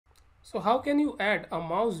So how can you add a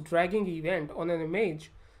mouse dragging event on an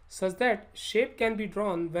image such that shape can be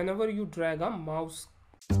drawn whenever you drag a mouse?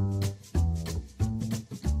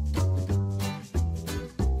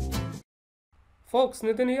 Folks,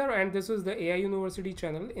 Nitin here, and this is the AI University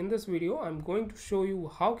channel. In this video, I'm going to show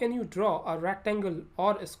you how can you draw a rectangle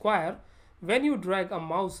or a square when you drag a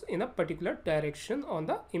mouse in a particular direction on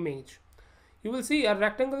the image. You will see a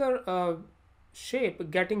rectangular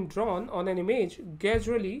shape getting drawn on an image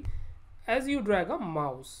gradually as you drag a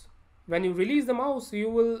mouse. When you release the mouse, you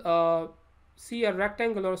will see a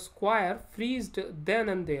rectangle or square freezed then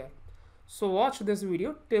and there. So watch this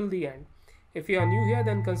video till the end. If you are new here,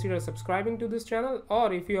 then consider subscribing to this channel,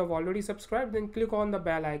 or if you have already subscribed, then click on the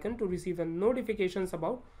bell icon to receive the notifications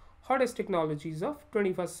about hottest technologies of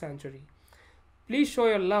 21st century. Please show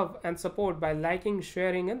your love and support by liking,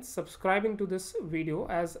 sharing and subscribing to this video,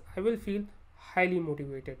 as I will feel highly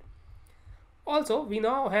motivated. Also, we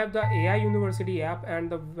now have the AI University app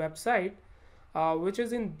and the website which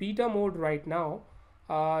is in beta mode right now.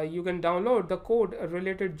 You can download the code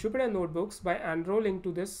related Jupyter notebooks by enrolling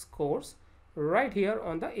to this course right here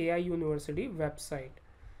on the AI University website.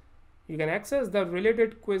 You can access the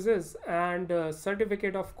related quizzes and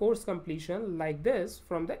certificate of course completion like this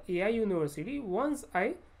from the AI University once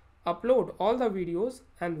I upload all the videos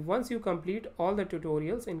and once you complete all the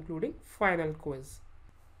tutorials including final quiz.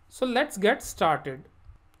 So let's get started.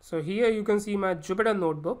 So here you can see my Jupyter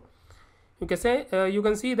notebook. You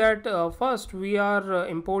can see that first we are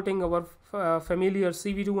importing our familiar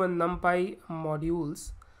CV2 and NumPy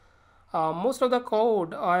modules. Most of the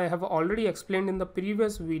code I have already explained in the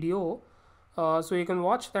previous video, so you can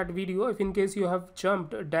watch that video if in case you have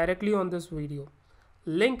jumped directly on this video.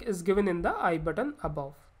 Link is given in the I button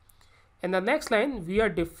above. In the next line, we are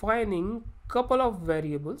defining couple of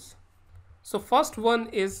variables. So first one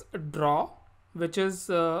is draw, which is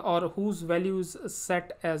or whose value is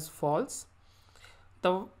set as false.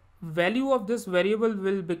 The value of this variable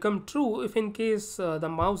will become true if in case the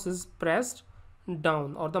mouse is pressed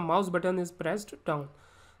down or the mouse button is pressed down.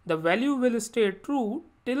 The value will stay true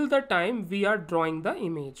till the time we are drawing the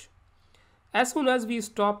image. As soon as we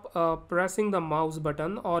stop pressing the mouse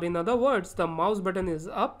button, or in other words the mouse button is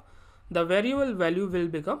up, the variable value will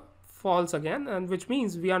become false again, and which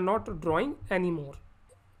means we are not drawing anymore.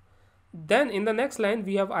 Then in the next line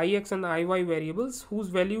we have ix and iy variables whose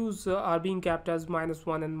values are being kept as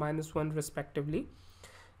 -1 and -1 respectively.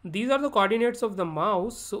 These are the coordinates of the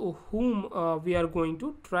mouse whom we are going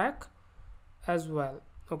to track as well.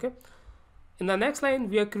 Okay. In the next line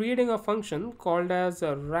we are creating a function called as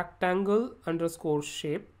a rectangle underscore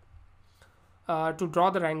shape to draw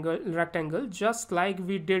the rectangle, just like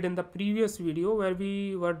we did in the previous video where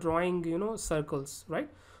we were drawing circles, right?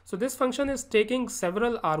 So this function is taking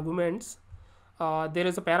several arguments. There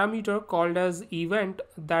is a parameter called as event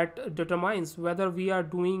that determines whether we are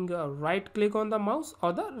doing a right click on the mouse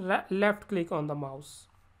or the left click on the mouse,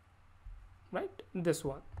 right? This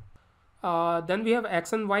one. Then we have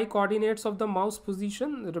x and y coordinates of the mouse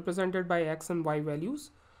position represented by x and y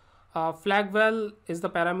values. Flagwell is the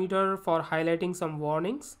parameter for highlighting some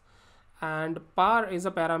warnings, and par is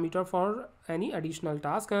a parameter for any additional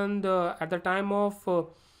task. And at the time of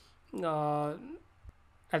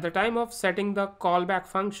setting the callback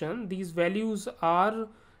function, these values are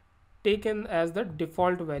taken as the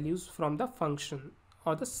default values from the function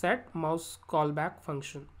or the set mouse callback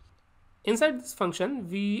function. Inside this function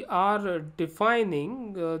we are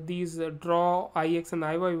defining these draw, ix and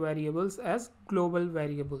iy variables as global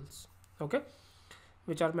variables, okay,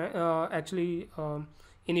 which are actually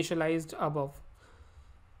initialized above.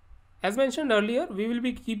 As mentioned earlier, we will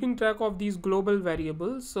be keeping track of these global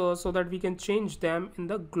variables so that we can change them in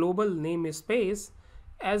the global namespace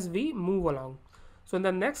as we move along. So in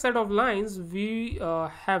the next set of lines we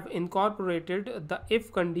have incorporated the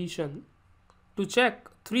if condition to check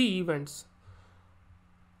three events.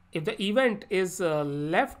 If the event is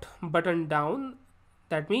left button down,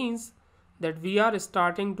 that means that we are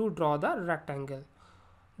starting to draw the rectangle.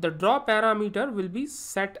 The draw parameter will be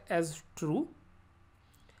set as true.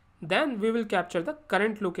 Then we will capture the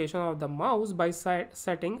current location of the mouse by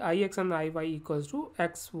setting ix and iy equals to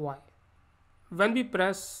xy when we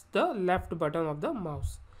press the left button of the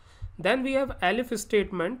mouse. Then we have elif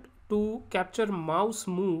statement to capture mouse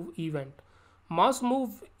move event. Mouse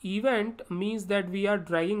move event means that we are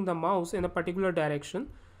dragging the mouse in a particular direction,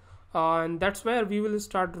 and that's where we will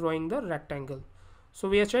start drawing the rectangle. So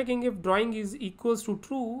we are checking if drawing is equals to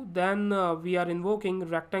true, then we are invoking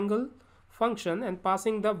rectangle function and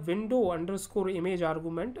passing the window underscore image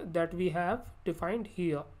argument that we have defined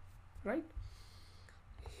here, right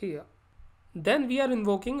here. Then we are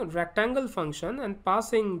invoking rectangle function and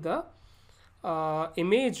passing the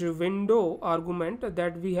image window argument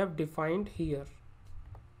that we have defined here,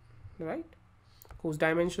 right, whose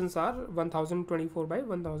dimensions are 1024 by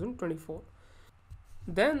 1024.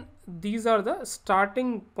 Then these are the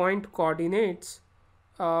starting point coordinates,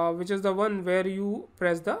 which is the one where you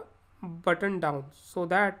press the button down, so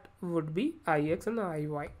that would be ix and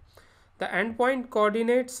iy. The endpoint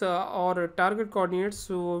coordinates or target coordinates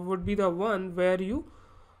would be the one where you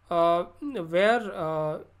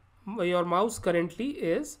where your mouse currently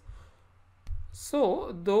is,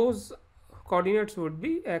 so those coordinates would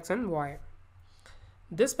be x and y.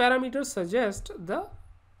 This parameter suggests the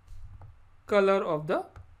color of the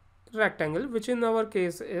rectangle, which in our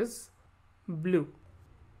case is blue.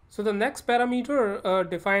 So the next parameter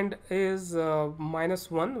defined is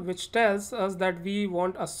 -1, which tells us that we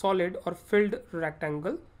want a solid or filled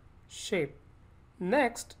rectangle shape.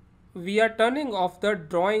 Next, we are turning off the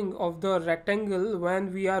drawing of the rectangle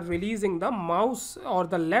when we are releasing the mouse or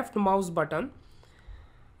the left mouse button,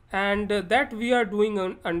 and that we are doing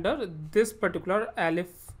under this particular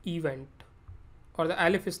elif event or the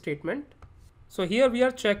elif statement. So here we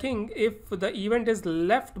are checking if the event is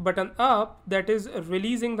left button up, that is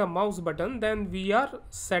releasing the mouse button, then we are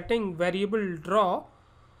setting variable draw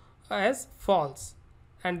as false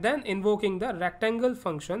and then invoking the rectangle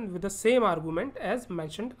function with the same argument as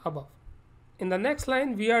mentioned above. In the next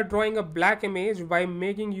line, we are drawing a black image by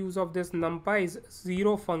making use of this numpy's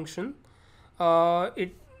 0 function.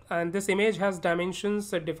 And this image has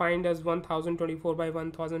dimensions defined as 1024 by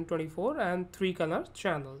 1024 and 3 color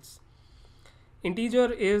channels.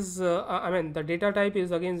 Integer is the data type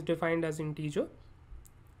is again defined as integer,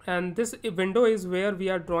 and this window is where we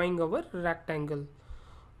are drawing our rectangle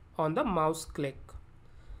on the mouse click.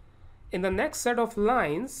 In the next set of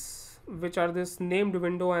lines, which are this named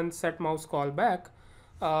window and set mouse callback,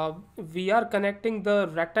 we are connecting the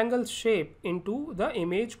rectangle shape into the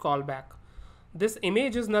image callback. This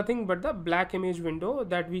image is nothing but the black image window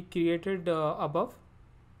that we created above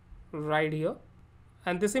right here.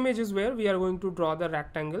 And this image is where we are going to draw the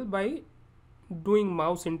rectangle by doing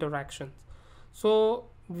mouse interactions. So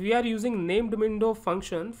we are using named window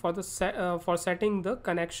function for the for setting the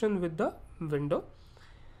connection with the window,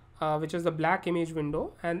 which is the black image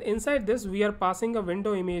window, and inside this we are passing a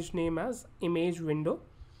window image name as image window.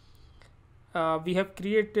 We have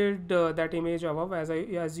created that image above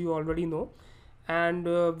as you already know, and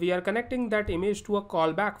we are connecting that image to a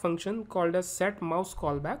callback function called as set mouse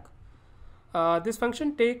callback. This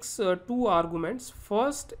function takes 2 arguments.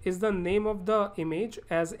 First is the name of the image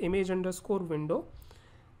as image underscore window,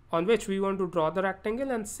 on which we want to draw the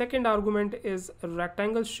rectangle, and second argument is a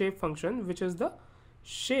rectangle shape function, which is the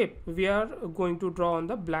shape we are going to draw on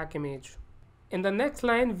the black image. In the next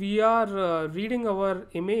line, we are reading our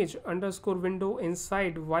image underscore window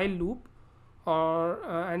inside while loop,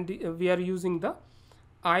 and we are using the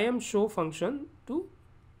IamShow function to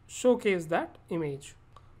showcase that image.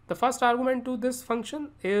 The first argument to this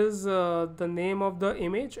function is the name of the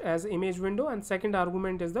image as image window, and second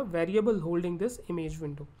argument is the variable holding this image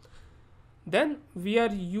window. Then we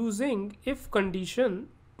are using if condition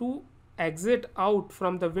to exit out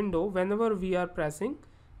from the window whenever we are pressing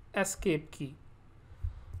escape key.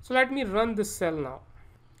 So let me run this cell now.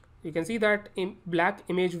 You can see that black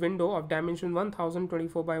image window of dimension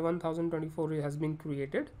 1024 by 1024 has been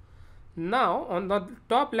created. Now on the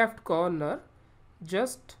top left corner,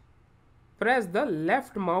 just press the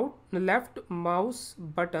left mouse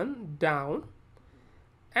button down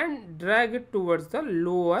and drag it towards the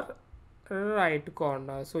lower right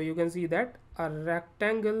corner. So you can see that a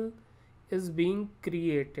rectangle is being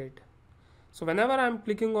created. So whenever I'm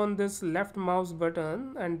clicking on this left mouse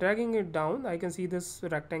button and dragging it down, I can see this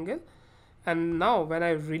rectangle, and now when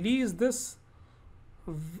I release this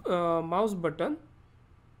mouse button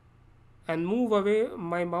and move away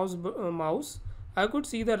my mouse, I could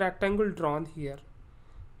see the rectangle drawn here.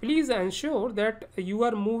 Please ensure that you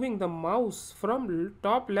are moving the mouse from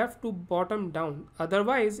top left to bottom down.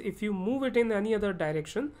 Otherwise, if you move it in any other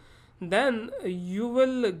direction, then you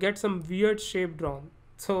will get some weird shape drawn.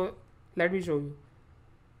 So let me show you.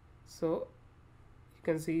 So you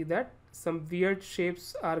can see that some weird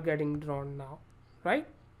shapes are getting drawn now, right?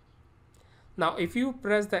 Now if you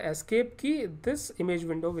press the escape key, this image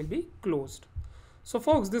window will be closed. So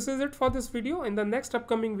folks, this is it for this video. In the next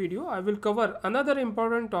upcoming video, I will cover another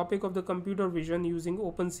important topic of the computer vision using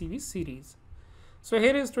OpenCV series. So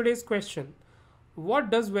here is today's question.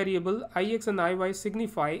 What does variable ix and iy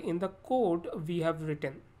signify in the code we have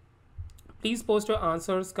written? Please post your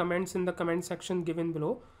answers, comments in the comment section given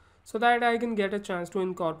below. so that I can get a chance to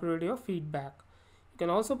incorporate your feedback. You can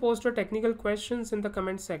also post your technical questions in the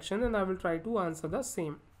comment section and I will try to answer the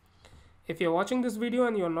same. If you're watching this video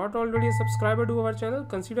and you're not already a subscriber to our channel,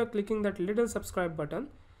 consider clicking that little subscribe button.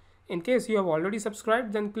 In case you have already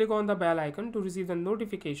subscribed, then click on the bell icon to receive the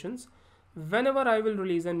notifications whenever I will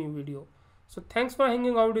release a new video. So thanks for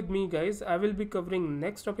hanging out with me guys. I will be covering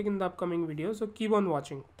next topic in the upcoming video, so keep on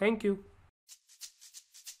watching. Thank you.